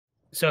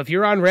So if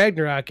you're on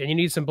Ragnarok and you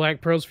need some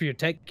black pearls for your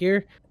tech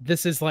gear,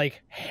 this is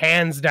like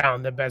hands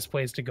down the best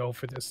place to go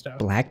for this stuff.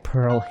 Black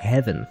Pearl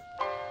Heaven.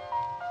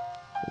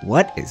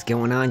 What is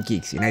going on,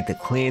 geeks? Unite the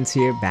Clans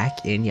here,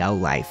 back in your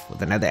life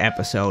with another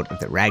episode of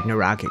the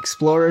Ragnarok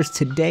Explorers.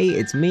 Today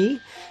it's me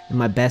and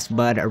my best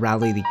bud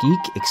Arahli The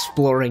Geek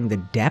exploring the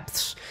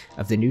depths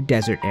of the new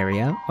desert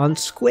area on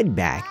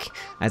Squidback.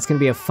 It's going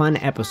to be a fun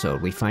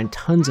episode. We find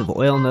tons of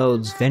oil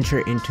nodes, venture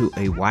into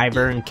a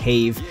wyvern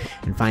cave,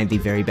 and find the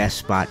very best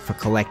spot for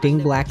collecting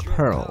black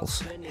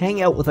pearls.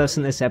 Hang out with us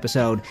in this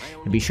episode,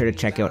 and be sure to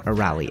check out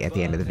Arahli at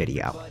the end of the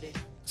video.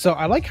 So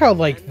I like how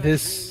like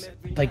this...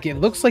 Like, it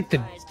looks like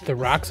the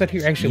rocks out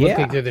here actually look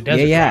like they're the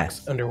desert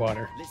rocks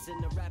underwater. You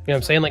know what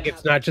I'm saying? Like,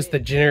 it's not just the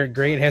generic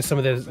gray. It has some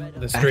of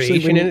the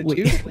striation in it,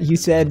 too. You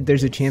said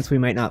there's a chance we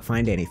might not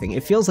find anything.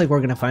 It feels like we're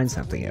going to find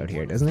something out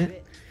here, doesn't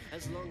it?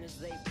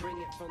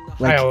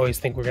 Like, I always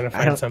think we're going to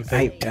find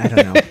something. I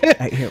don't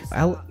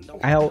know.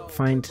 I'll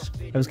find...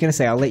 I was going to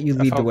say, I'll let you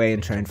lead the way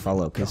and try and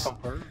follow, because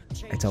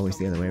it's always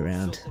the other way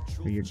around.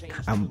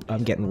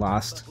 I'm getting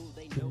lost.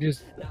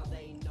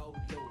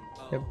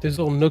 Yep, there's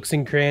little nooks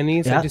and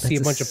crannies. I just see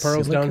a bunch of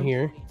pearls down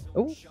here.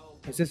 Oh,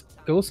 does this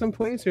go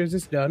someplace or is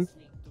this done?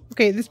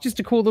 Okay, this is just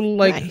a cool little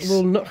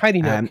little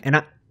hiding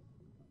nook.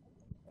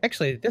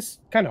 Actually, this is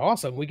kind of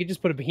awesome. We could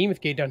just put a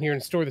behemoth gate down here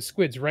and store the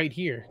squids right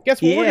here.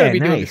 Guess what we're gonna be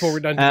doing before we're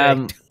done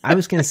today? I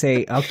was gonna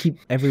say I'll keep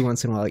every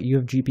once in a while. You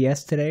have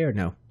GPS today or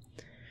no?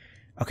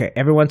 Okay,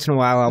 every once in a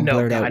while I'll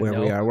blurt out where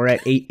we are. We're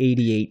at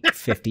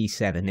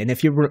 888.57, and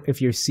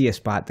if you see a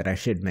spot that I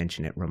should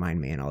mention it,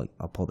 remind me, and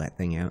I'll pull that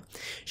thing out.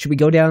 Should we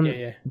go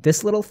down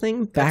this little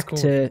thing back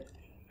to?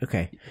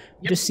 Okay,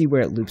 just see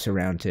where it loops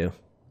around to.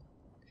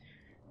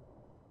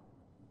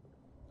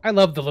 I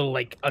love the little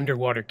like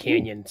underwater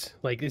canyons.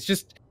 Like it's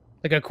just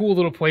like a cool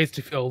little place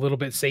to feel a little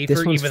bit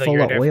safer, even though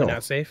you're definitely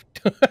not safe.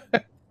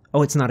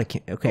 Oh, it's not a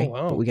okay,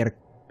 wow. But we got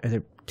are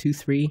there 2,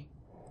 3?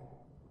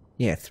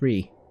 Yeah,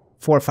 3.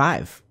 4 or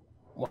 5.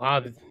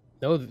 Wow,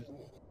 no,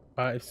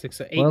 5,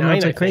 6, 8, well, 9.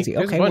 That's crazy.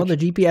 Okay, well the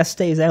GPS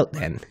stays out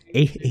then.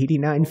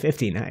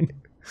 89.59.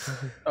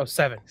 Oh,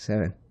 7.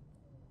 7.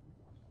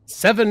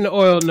 7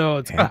 oil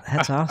nodes. Yeah,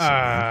 that's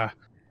awesome.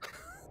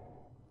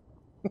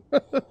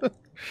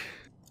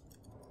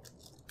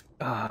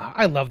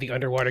 I love the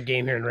underwater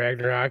game here in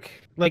Ragnarok.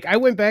 Like I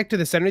went back to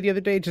the center the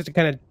other day just to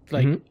kind of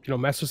like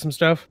mess with some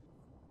stuff.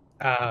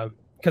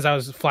 Because I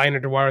was flying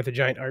underwater with a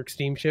giant arc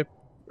steamship,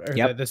 or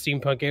the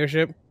steampunk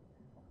airship.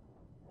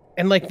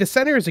 And, like, the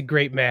center is a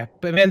great map,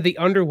 but, man, the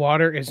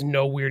underwater is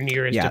nowhere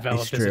near as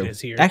developed as it is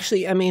here.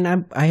 Actually, I mean,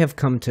 I have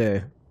come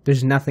to...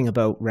 There's nothing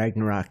about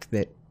Ragnarok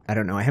that... I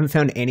don't know. I haven't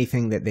found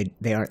anything that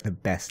they aren't the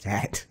best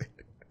at.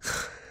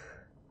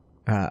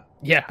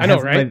 Yeah, I know,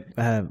 right?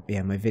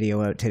 My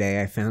video out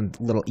today, I found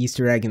a little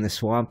Easter egg in the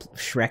swamp,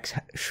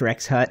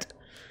 Shrek's hut.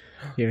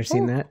 You ever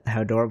seen that?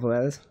 How adorable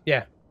that is?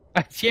 Yeah.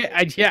 I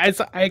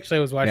actually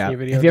was watching your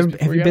video.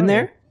 Have you been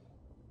there?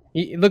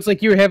 It looks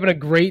like you were having a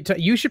great time.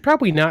 You should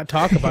probably not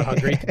talk about how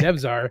great the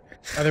devs are.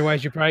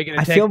 Otherwise, you're probably going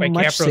to attacked by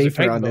capros or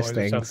safer on this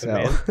thing, or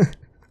something, so.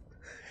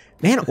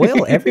 Man,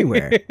 oil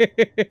everywhere.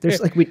 There's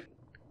like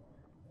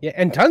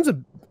and tons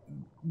of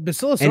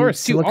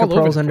Basilosaurus too, all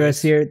over pearls the under place.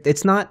 us here.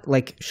 It's not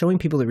like showing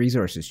people the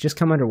resources. Just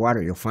come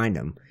underwater, you'll find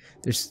them.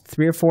 There's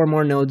 3 or 4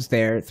 more nodes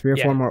there. 3 or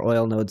 4 more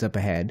oil nodes up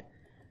ahead.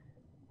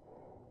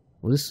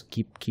 We'll just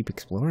keep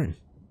exploring.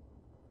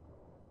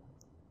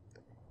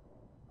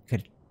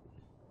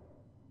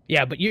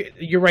 Yeah, but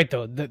you're right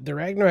though. The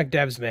Ragnarok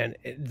devs, man,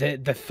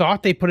 the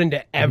thought they put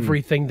into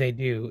everything they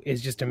do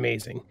is just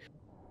amazing.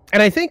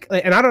 And I think,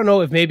 and I don't know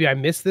if maybe I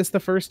missed this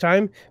the first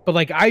time, but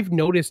like I've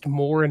noticed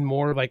more and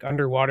more like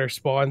underwater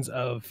spawns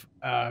of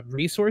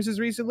resources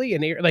recently.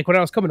 And like when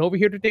I was coming over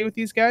here today with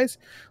these guys,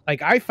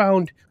 like I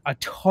found a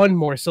ton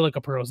more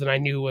silica pearls than I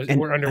knew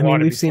were underwater. I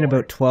mean, we've seen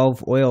about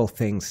 12 oil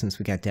things since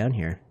we got down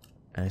here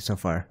so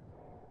far.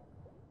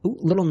 Ooh,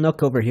 little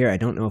nook over here. I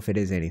don't know if it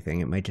is anything.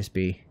 It might just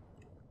be.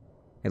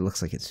 It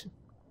looks like it's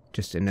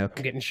just a nook.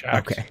 I'm getting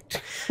shocked. Okay.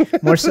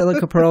 More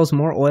silica pearls,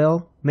 more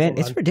oil. Man,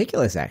 it's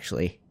ridiculous,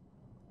 actually.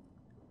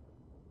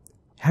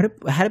 How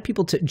do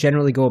people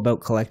generally go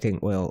about collecting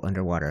oil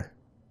underwater?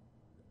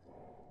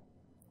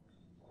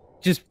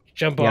 Just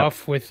jump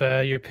off with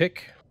your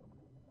pick.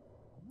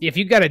 If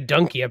you got a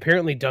donkey,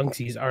 apparently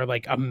donkeys are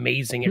like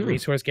amazing at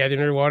resource gathering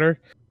underwater.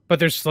 But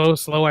they're slow.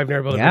 I've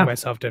never been able to bring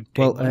myself to take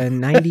Well,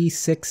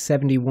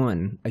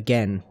 96.71.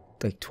 Again,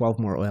 like 12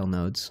 more oil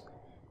nodes.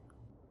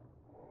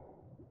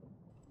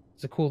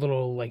 It's a cool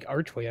little like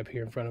archway up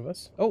here in front of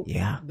us. Oh,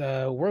 yeah.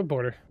 The world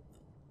border.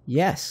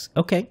 Yes.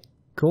 Okay.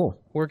 Cool.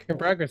 Work in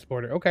progress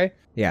border. Okay.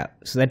 Yeah.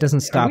 So that doesn't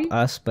stop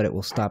us, but it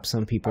will stop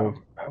some people.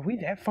 Are we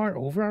that far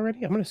over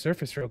already? I'm going to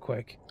surface real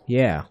quick.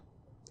 Yeah.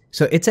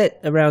 So it's at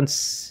around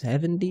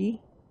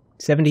 70,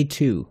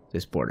 72,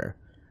 this border.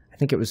 I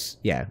think it was,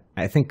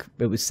 I think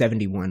it was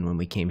 71 when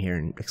we came here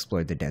and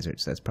explored the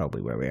desert. So that's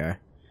probably where we are.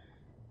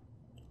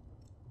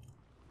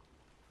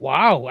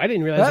 Wow, I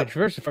didn't realize I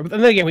traversed it far. But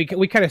then again,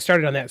 we kind of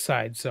started on that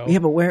side, so... Yeah,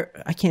 but where...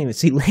 I can't even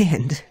see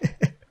land.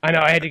 I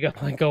know, I had to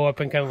go up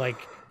and kind of, like,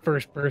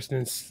 first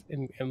person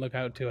and look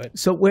out to it.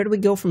 So where do we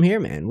go from here,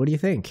 man? What do you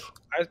think?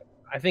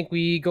 I think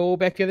we go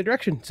back the other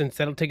direction, since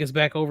that'll take us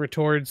back over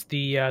towards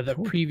the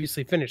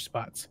previously finished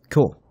spots.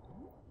 Cool.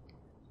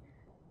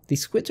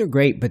 These squids are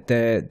great, but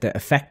the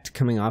effect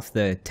coming off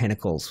the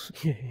tentacles,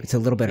 it's a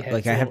little bit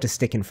like I have to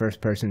stick in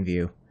first person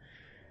view.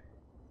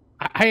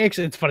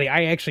 It's funny.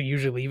 I actually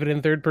usually leave it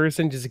in third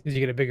person just because you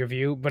get a bigger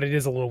view, but it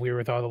is a little weird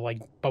with all the like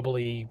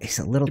bubbly. It's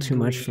a little too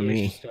much for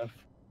me. Stuff.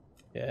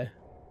 Yeah.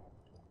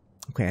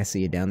 Okay, I see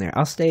you down there.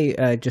 I'll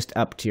stay just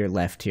up to your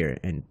left here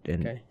and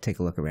take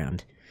a look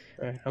around.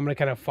 All right. I'm gonna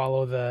kind of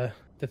follow the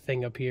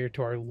thing up here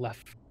to our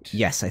left.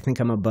 Yes, I think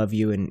I'm above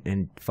you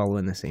and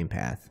following the same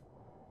path.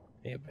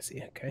 Yep, I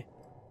see. Okay.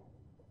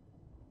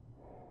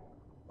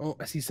 Oh,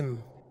 I see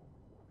some.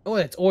 Oh,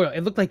 it's oil.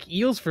 It looked like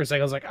eels for a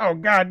second. I was like, oh,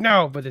 God,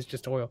 no. But it's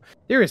just oil.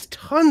 There is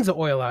tons of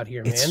oil out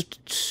here, man. It's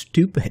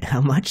stupid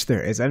how much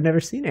there is. I've never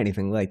seen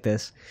anything like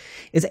this.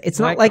 It's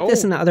not like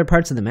this in the other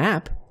parts of the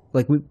map.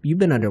 Like, you've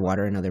been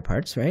underwater in other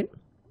parts, right?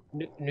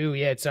 No,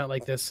 yeah, it's not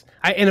like this.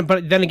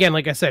 But then again,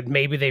 like I said,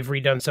 maybe they've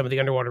redone some of the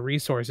underwater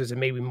resources and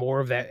maybe more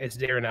of that is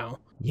there now.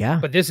 Yeah.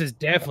 But this is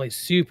definitely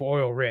super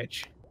oil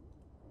rich.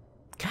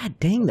 God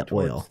dang the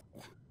oil.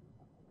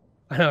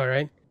 I know,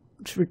 right?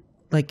 It's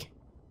like...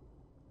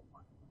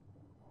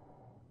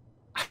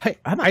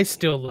 I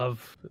still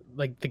love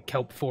like the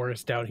kelp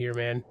forest down here,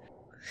 man.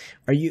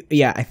 Are you?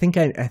 Yeah, I think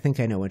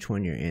I know which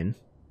one you're in.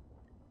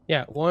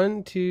 Yeah,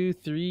 1, 2,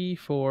 3,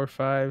 4,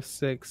 5,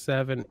 6,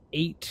 7,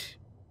 8,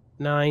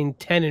 9,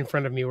 10 in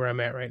front of me where I'm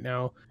at right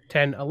now.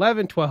 10,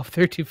 11, 12,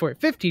 13, 14,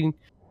 15,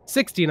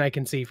 16 I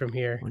can see from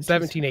here.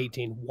 17,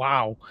 18.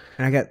 Wow.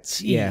 And I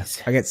got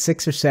I got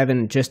 6 or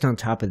 7 just on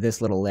top of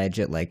this little ledge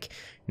at like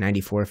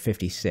 94,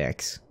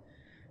 56.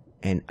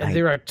 And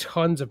there are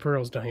tons of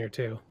pearls down here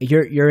too.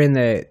 You're in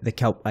the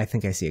kelp. I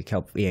think I see a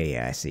kelp.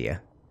 Yeah, I see you.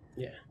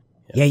 Yeah.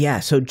 Yeah.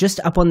 So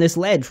just up on this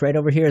ledge right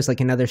over here is like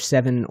another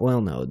 7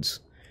 oil nodes.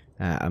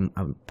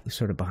 I'm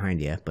sort of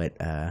behind you, but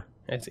I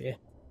see you.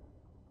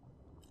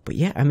 But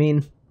yeah, I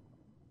mean,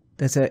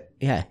 that's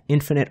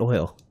infinite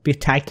oil. Be a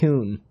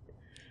tycoon.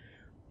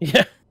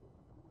 Yeah.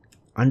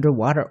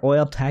 Underwater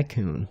oil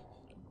tycoon.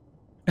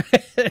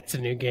 That's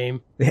a new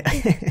game.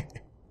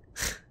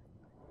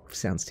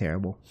 Sounds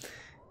terrible.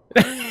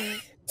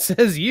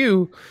 Says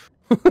you.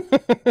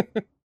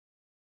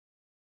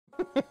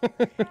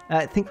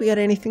 Think we got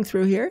anything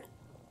through here?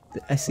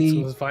 I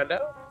see. So let's find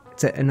out.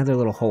 It's another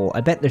little hole. I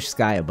bet there's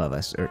sky above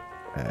us or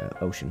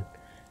ocean.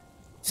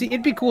 See,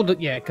 it'd be cool to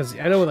because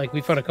I know like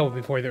we found a couple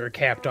before that were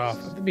capped off.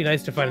 It'd be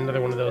nice to find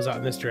another one of those out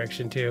in this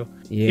direction too.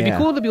 Yeah. It'd be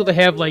cool to be able to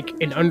have like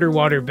an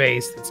underwater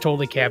base that's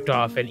totally capped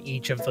off in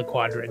each of the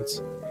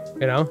quadrants.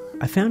 You know?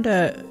 I found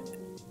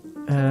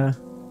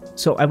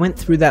so I went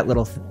through that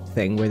little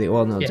thing where the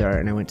oil nodes are,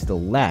 and I went to the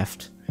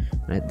left.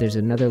 There's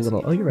another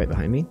little... Oh, you're right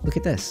behind me. Look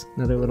at this.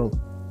 Another little...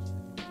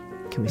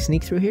 Can we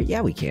sneak through here?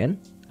 Yeah, we can.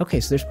 Okay,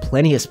 so there's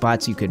plenty of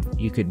spots you could...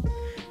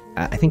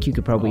 I think you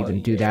could probably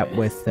even do that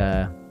with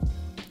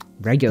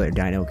regular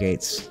dino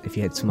gates if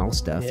you had small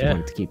stuff you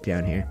wanted to keep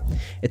down here.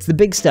 It's the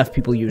big stuff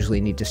people usually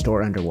need to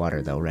store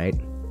underwater, though, right?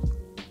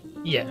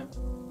 Yeah.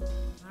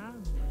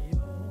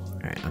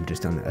 Alright, I'm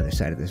just on the other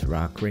side of this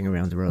rock. Ring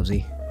around the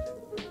rosy.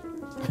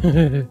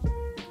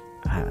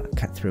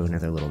 Cut through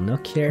another little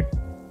nook here.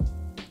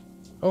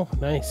 Oh,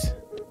 nice.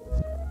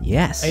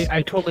 Yes.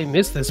 I totally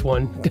missed this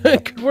one.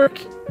 Good work.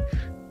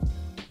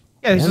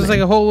 Yeah, this is like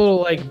a whole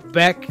little like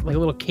back, like a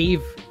little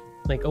cave,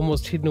 like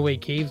almost hidden away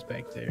caves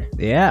back there.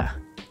 Yeah.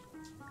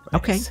 Nice.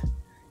 Okay.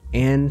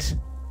 And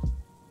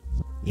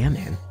yeah,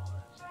 man.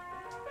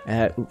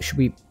 Should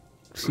we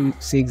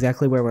see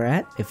exactly where we're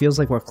at? It feels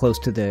like we're close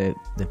to the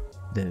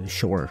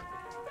shore.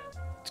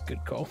 It's a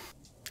good call.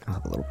 I'll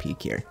have a little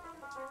peek here.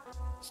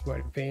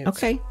 Smart advance.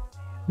 Okay.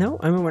 No,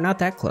 I mean, we're not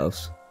that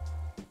close.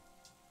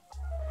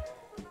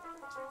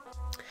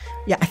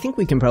 Yeah, I think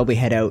we can probably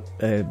head out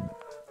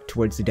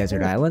towards the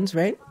desert islands,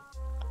 right?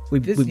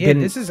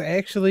 This is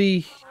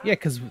actually... Yeah,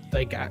 because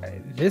like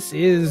this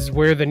is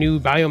where the new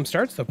biome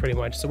starts, though, pretty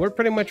much. So we're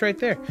pretty much right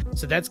there.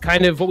 So that's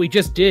kind of what we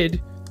just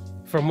did,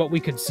 from what we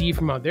could see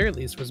from out there, at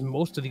least, was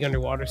most of the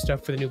underwater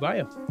stuff for the new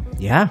biome.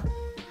 Yeah.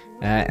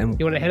 And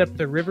you want to head up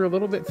the river a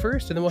little bit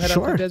first, and then we'll head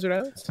up to the desert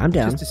islands? I'm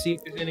down. Just to see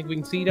if there's anything we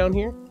can see down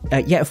here?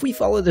 Yeah, if we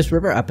follow this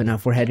river up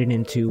enough, we're headed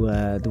into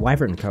the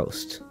Wyvern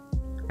Coast.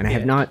 And I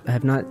have not...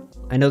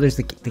 I know there's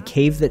the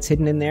cave that's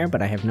hidden in there,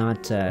 but I have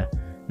not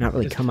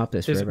really come up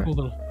this river.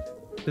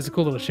 There's a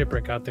cool little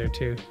shipwreck out there,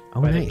 too.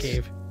 Oh, by nice. The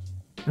cave.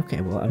 Okay,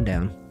 well, I'm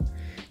down.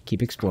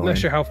 Keep exploring. I'm not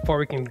sure how far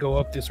we can go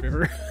up this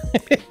river.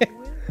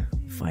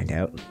 Find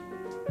out.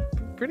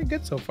 Pretty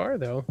good so far,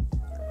 though.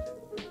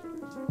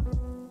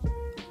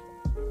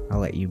 I'll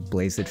let you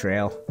blaze the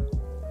trail.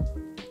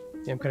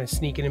 Yeah, I'm kind of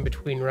sneaking in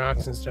between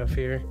rocks and stuff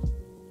here.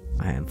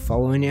 I am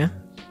following you.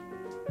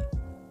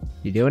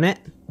 You doing it?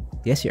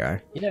 Yes, you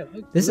are. Yeah.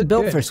 This is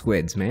built for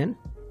squids, man.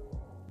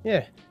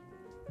 Yeah.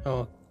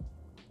 Oh.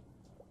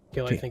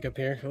 Kill, I think, up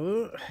here.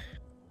 Ooh.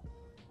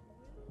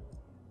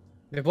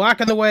 They're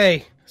blocking the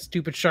way.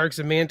 Stupid sharks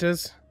and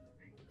mantas.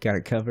 Got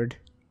it covered.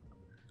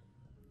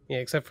 Yeah,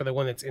 except for the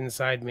one that's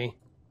inside me.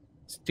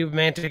 Stupid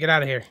man, to get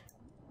out of here.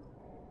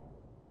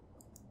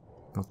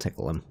 I'll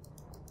tickle him.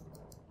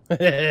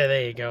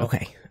 There you go.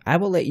 Okay. I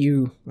will let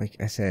you, like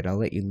I said, I'll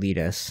let you lead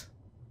us.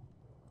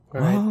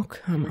 All right. Oh,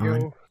 come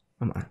on.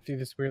 Come on. Through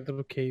this weird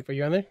little cave. Are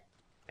you on there?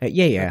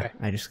 Yeah. Okay.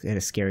 I just had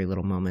a scary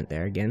little moment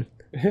there again.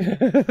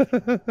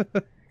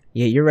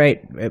 Yeah, you're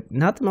right.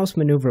 Not the most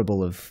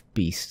maneuverable of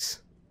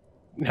beasts.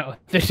 No,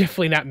 they're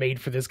definitely not made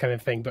for this kind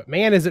of thing. But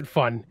man, is it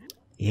fun.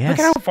 Yes. Look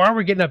at how far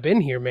we're getting up in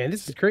here, man.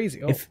 This is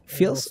crazy. Oh, It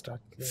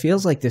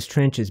feels like this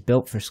trench is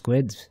built for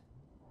squids.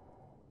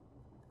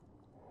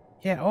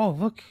 Yeah, oh,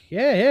 look.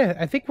 Yeah.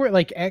 I think we're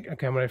like...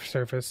 Okay, I'm going to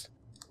surface.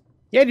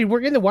 Yeah, dude,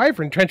 we're in the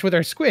wyvern trench with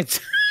our squids.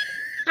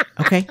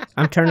 Okay,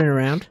 I'm turning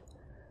around.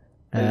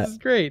 This is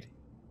great.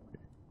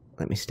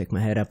 Let me stick my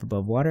head up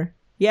above water.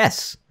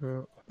 Yes!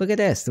 Oh, Look at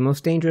this, the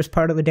most dangerous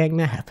part of the dang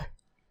map.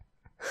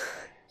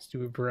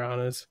 stupid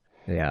piranhas.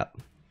 Yeah.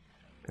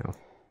 Oh.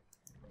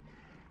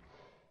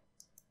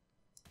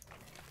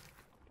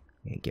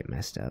 Yeah, get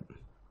messed up.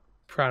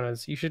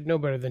 Piranhas, you should know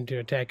better than to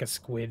attack a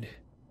squid.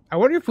 I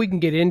wonder if we can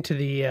get into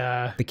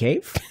the... The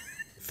cave?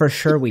 For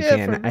sure we Yeah,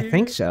 can. for I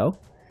think so.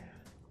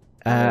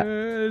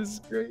 This is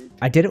great.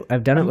 I've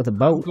done it with a I'm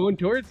boat. going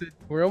towards it.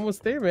 We're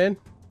almost there, man.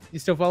 You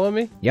still follow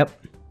me? Yep.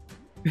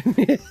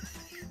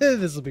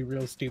 This will be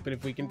real stupid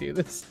if we can do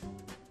this.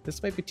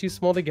 This might be too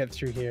small to get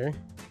through here.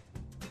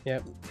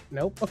 Yep.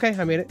 Nope. Okay,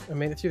 I made it. I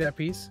made it through that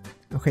piece.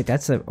 Okay,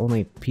 that's the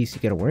only piece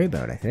you gotta worry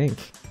about, I think.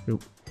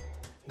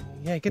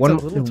 Yeah, it gets a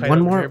little tight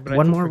over here, but I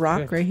one think more we're rock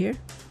good. right here.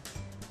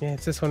 Yeah,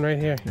 it's this one right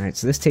here. Alright,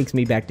 so this takes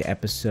me back to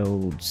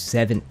episode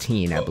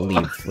 17, I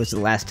believe, was the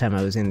last time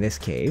I was in this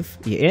cave.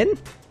 You in?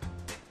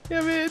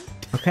 Yeah, man.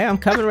 Okay, I'm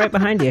coming right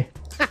behind you.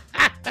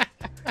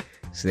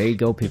 So there you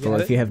go, people.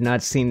 If you have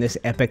not seen this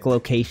epic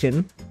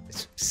location,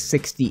 it's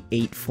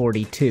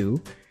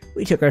 6842.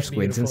 We took our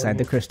squids Beautiful. inside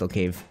the crystal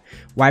cave.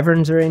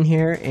 Wyverns are in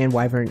here, and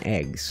wyvern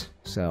eggs.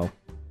 So,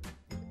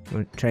 you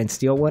want to try and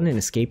steal one and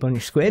escape on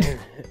your squid?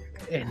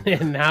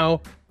 And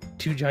now,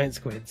 2 giant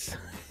squids.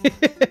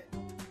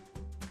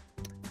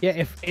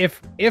 Yeah,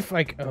 if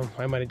like, oh,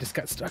 I might have just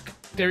got stuck.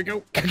 There we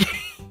go.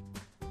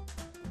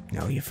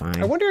 No, you're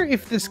fine. I wonder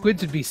if the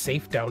squids would be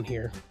safe down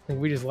here. Like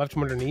we just left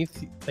them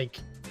underneath. Like,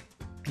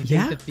 do you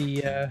think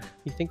that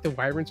you think the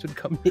wyverns would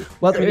come in?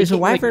 Well, there I mean, is a they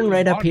can't, wyvern like,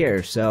 right up walk.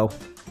 here, so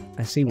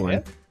I see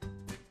one.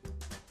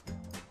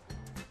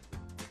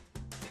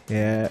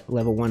 Yeah,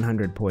 level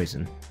 100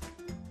 poison.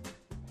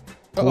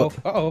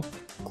 Uh-oh.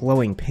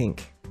 Glowing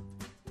pink.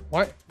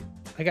 What?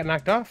 I got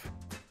knocked off?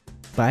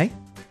 Bye?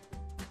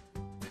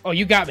 Oh,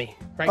 you got me.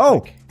 Right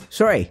Oh,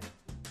 sorry.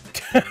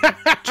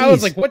 I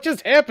was like, what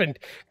just happened?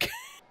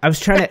 I was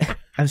trying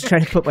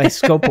to put my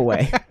scope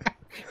away.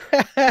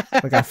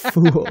 Like a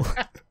fool.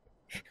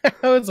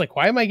 I was like,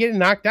 why am I getting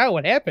knocked out?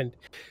 What happened?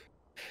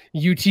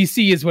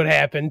 UTC is what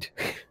happened.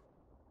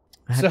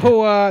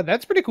 So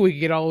that's pretty cool. We could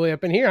get all the way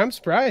up in here. I'm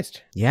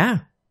surprised. Yeah.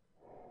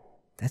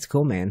 That's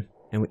cool, man.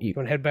 And You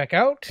want to head back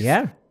out?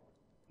 yeah.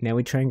 Now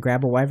we try and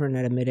grab a wyvern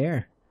out of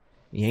midair.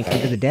 Yank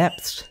him to the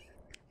depths.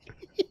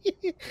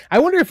 I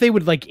wonder if they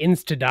would like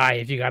insta die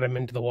if you got them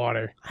into the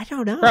water. I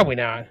don't know. Probably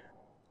not.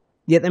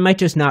 Yeah, they might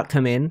just not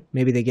come in.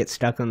 Maybe they get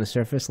stuck on the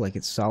surface like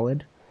it's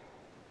solid.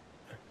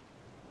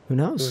 Who It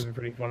knows? was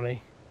pretty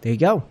funny. There you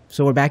go.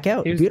 So we're back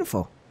out.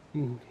 Beautiful.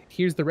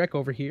 Here's the wreck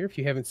over here if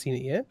you haven't seen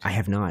it yet. I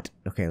have not.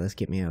 Okay, let's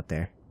get me out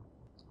there.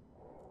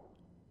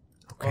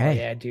 Oh Okay.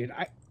 yeah, dude.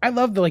 I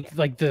love the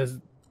like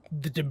the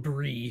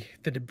debris,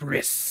 the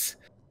debris.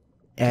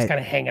 Just kind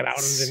of hanging out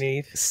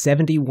underneath.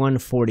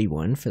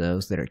 7141 for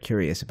those that are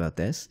curious about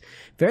this.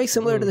 Very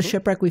similar to the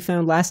shipwreck we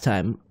found last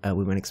time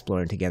we went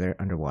exploring together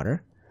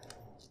underwater.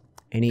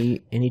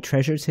 Any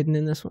treasures hidden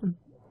in this one?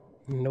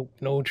 Nope,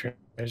 no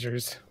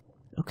treasures.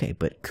 Okay,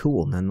 but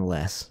cool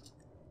nonetheless.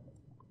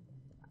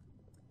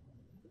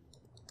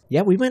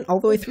 Yeah, we went all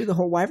the way through the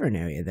whole wyvern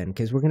area then,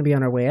 because we're going to be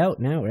on our way out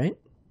now, right?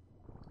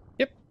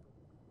 Yep.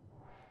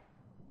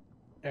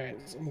 All right,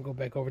 so I'm gonna go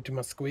back over to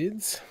my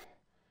squids.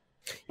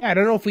 Yeah, I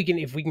don't know if we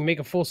can make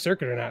a full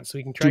circuit or not, so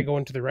we can try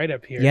going to the right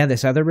up here. Yeah,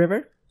 this other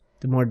river,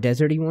 the more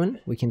deserty one,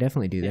 we can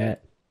definitely do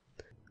that.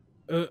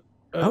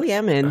 Oh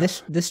yeah, man,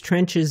 this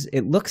trench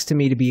it looks to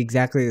me to be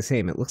exactly the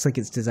same. It looks like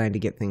it's designed to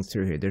get things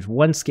through here. There's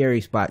one scary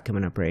spot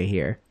coming up right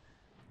here.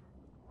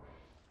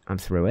 I'm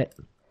through it.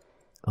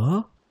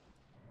 Oh,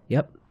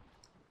 yep.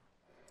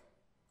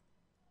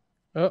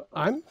 Oh,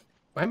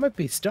 I might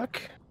be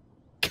stuck.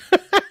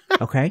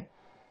 Okay.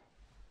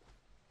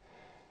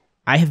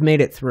 I have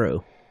made it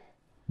through,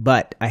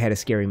 but I had a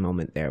scary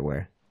moment there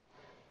where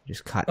I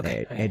just caught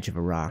the edge of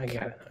a rock. I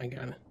got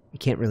it. I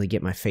can't really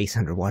get my face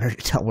underwater to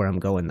tell where I'm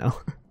going, though.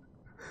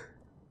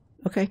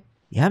 Okay.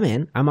 Yeah,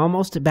 man. I'm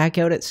almost back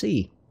out at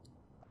sea.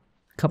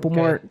 Couple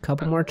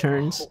more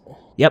turns.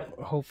 Yep.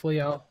 Hopefully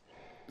I'll...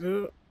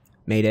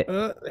 Made it.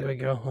 there we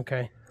go.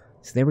 Okay.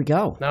 So there we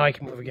go. Now I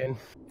can move again.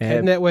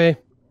 Heading that way.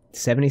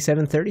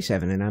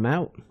 7737, and I'm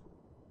out.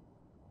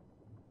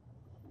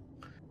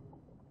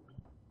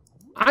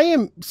 I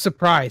am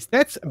surprised.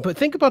 But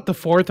think about the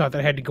forethought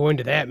that had to go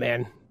into that,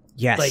 man.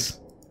 Yes. Like,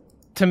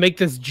 to make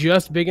this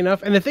just big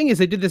enough. And the thing is,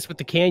 they did this with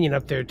the canyon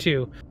up there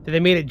too. That they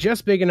made it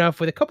just big enough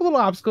with a couple little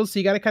obstacles, so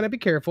you got to kind of be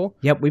careful.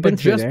 Yep, we've been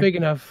through just there. big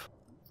enough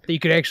that you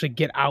could actually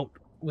get out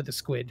with a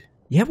squid.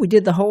 Yeah, we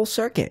did the whole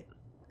circuit,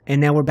 and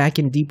now we're back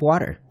in deep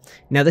water.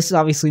 Now, this is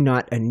obviously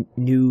not a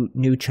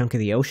new chunk of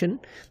the ocean.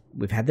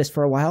 We've had this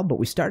for a while, but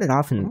we started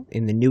off in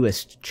the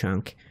newest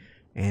chunk,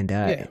 and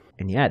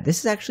yeah, this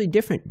is actually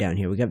different down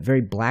here. We got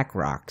very black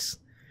rocks.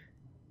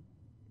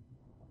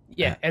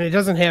 Yeah, and it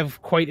doesn't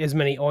have quite as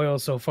many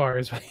oils so far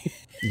as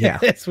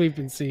as we've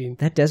been seeing.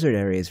 That desert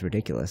area is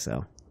ridiculous,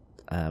 though.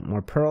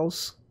 More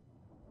pearls,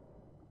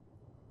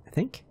 I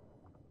think.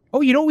 Oh,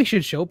 you know what we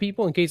should show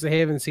people in case they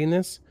haven't seen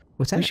this?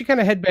 What's that? We should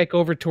kind of head back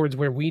over towards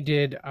where we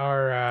did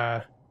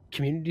our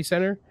community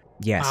center.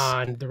 Yes.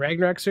 On the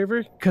Ragnarok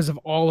server, because of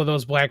all of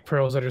those black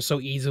pearls that are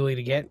so easily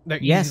to get. They're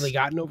easily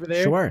gotten over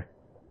there. Sure.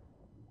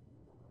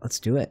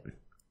 Let's do it.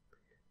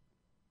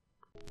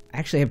 I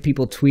actually have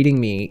people tweeting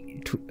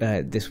me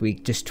this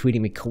week, just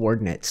tweeting me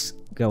coordinates,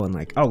 going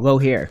like, "Oh, go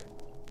here."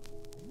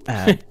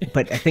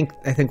 But I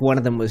think one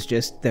of them was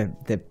just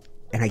the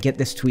and I get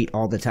this tweet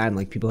all the time.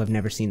 Like, people have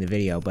never seen the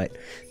video, but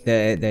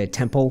the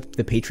temple,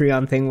 the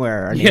Patreon thing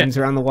where our names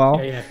are on the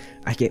wall. Yeah.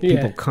 I get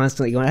people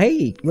constantly going,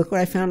 "Hey, look what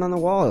I found on the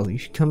wall. You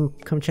should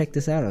come check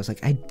this out." I was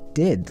like, I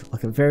did,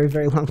 like, a very,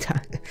 very long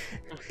time.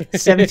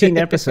 17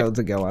 episodes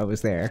ago, I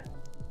was there.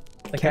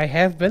 Like, I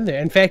have been there.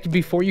 In fact,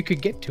 before you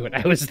could get to it,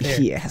 I was there.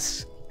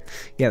 Yes.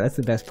 Yeah, that's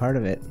the best part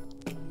of it.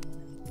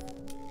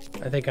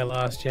 I think I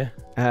lost you.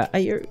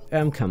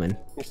 I'm coming.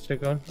 You're still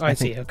going? Oh, I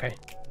see. Okay.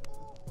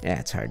 Yeah,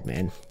 it's hard,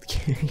 man.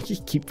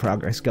 Keep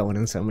progress going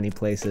in so many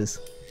places.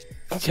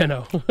 I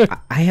know.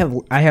 I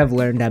have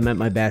learned I'm at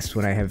my best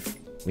when I have,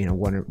 you know,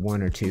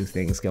 one or two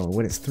things going.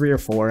 When it's 3 or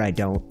 4, I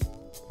don't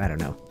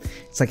know.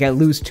 It's like I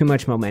lose too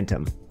much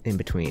momentum in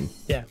between.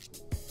 Yeah.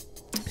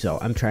 So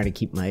I'm trying to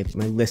keep my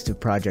list of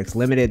projects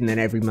limited, and then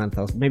every month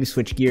I'll maybe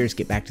switch gears,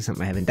 get back to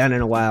something I haven't done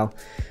in a while.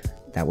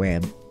 That way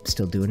I'm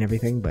still doing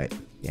everything, but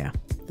yeah.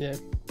 Yeah.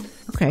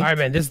 Okay. All right,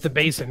 man. This is the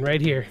basin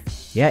right here.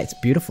 Yeah, it's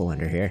beautiful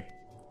under here.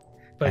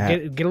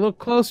 But get a little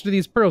closer to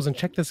these pearls and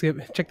check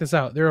this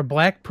out. There are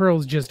black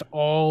pearls just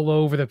all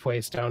over the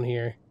place down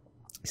here.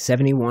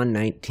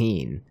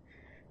 7119.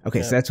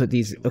 Okay, so that's what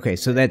these. Okay,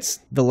 so that's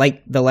the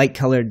light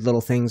colored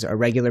little things are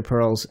regular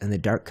pearls, and the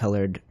dark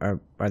colored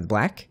are the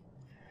black.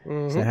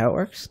 Is that how it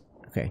works?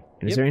 Okay.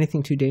 And is there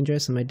anything too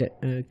dangerous? Am I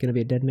gonna be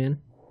a dead man?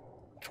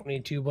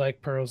 22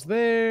 black pearls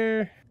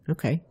there.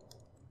 Okay.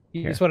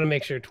 You just want to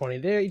make sure 20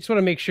 there. You just want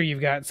to make sure you've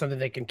got something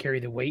that can carry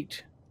the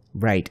weight.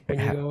 Right.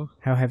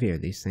 How heavy are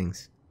these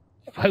things?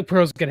 Black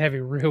pearls get heavy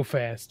real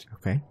fast.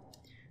 Okay.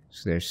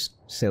 So there's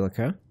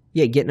silica.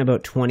 Yeah, getting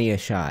about 20 a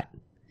shot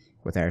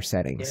with our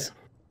settings.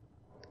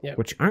 Yeah.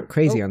 Which aren't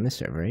crazy on this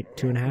server, right?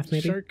 2.5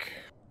 maybe? Shark.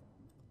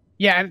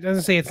 Yeah, I was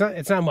gonna say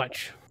it's not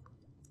much.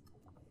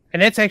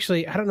 And that's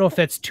actually, I don't know if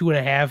that's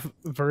 2.5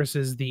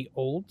 versus the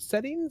old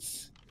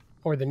settings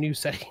or the new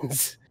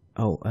settings.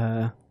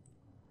 Oh,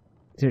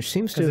 there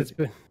seems to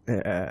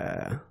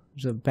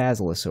there's a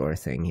basilosaur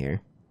thing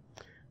here.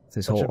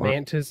 This whole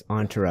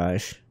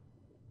entourage.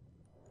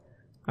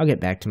 I'll get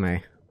back to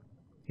my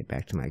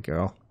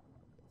girl.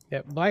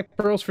 Yeah, black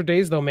pearls for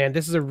days though, man.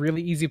 This is a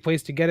really easy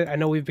place to get it. I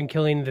know we've been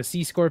killing the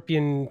sea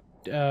scorpion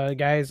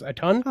guys a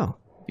ton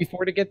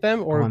before to get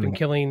them, or we've been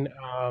killing.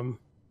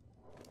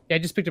 Yeah, I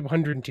just picked up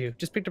 102.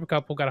 Just picked up a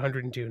couple, got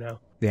 102 now.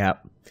 Yeah,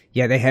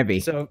 they're heavy.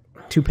 So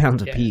 2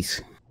 pounds a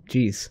piece.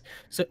 Jeez.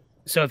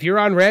 So if you're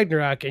on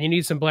Ragnarok and you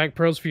need some black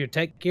pearls for your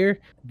tech gear,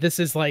 this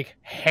is like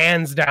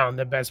hands down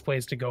the best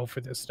place to go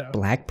for this stuff.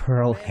 Black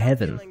pearl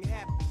heaven.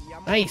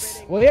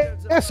 Nice. Well,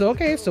 yeah. So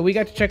we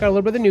got to check out a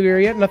little bit of the new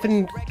area.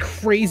 Nothing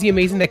crazy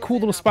amazing. That cool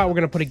little spot we're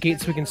gonna put a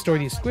gate so we can store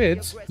these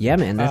squids. Yeah,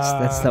 man.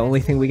 That's the only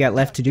thing we got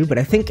left to do. But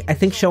I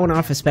think showing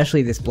off,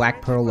 especially this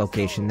black pearl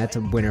location, that's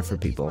a winner for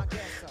people.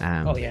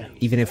 Oh yeah.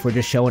 Even if we're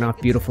just showing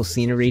off beautiful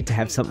scenery, to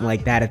have something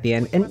like that at the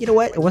end. And you know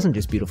what? It wasn't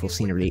just beautiful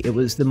scenery. It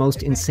was the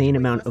most insane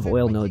amount of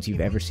oil nodes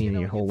you've ever seen in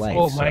your whole life.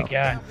 Oh my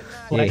god.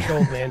 Black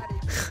gold, man.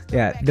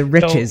 Yeah, the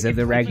riches of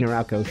the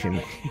Ragnarok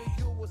Ocean.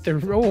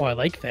 Oh, I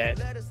like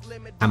that.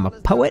 I'm a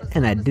poet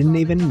and I didn't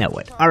even know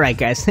it. Alright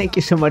guys, thank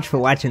you so much for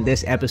watching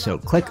this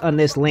episode. Click on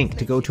this link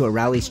to go to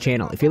Arahli's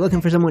channel. If you're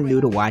looking for someone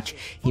new to watch,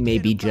 he may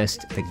be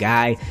just the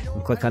guy.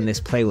 And click on this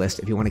playlist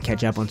if you want to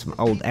catch up on some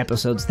old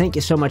episodes. Thank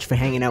you so much for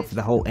hanging out for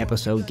the whole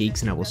episode,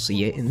 geeks, and I will see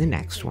you in the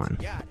next one.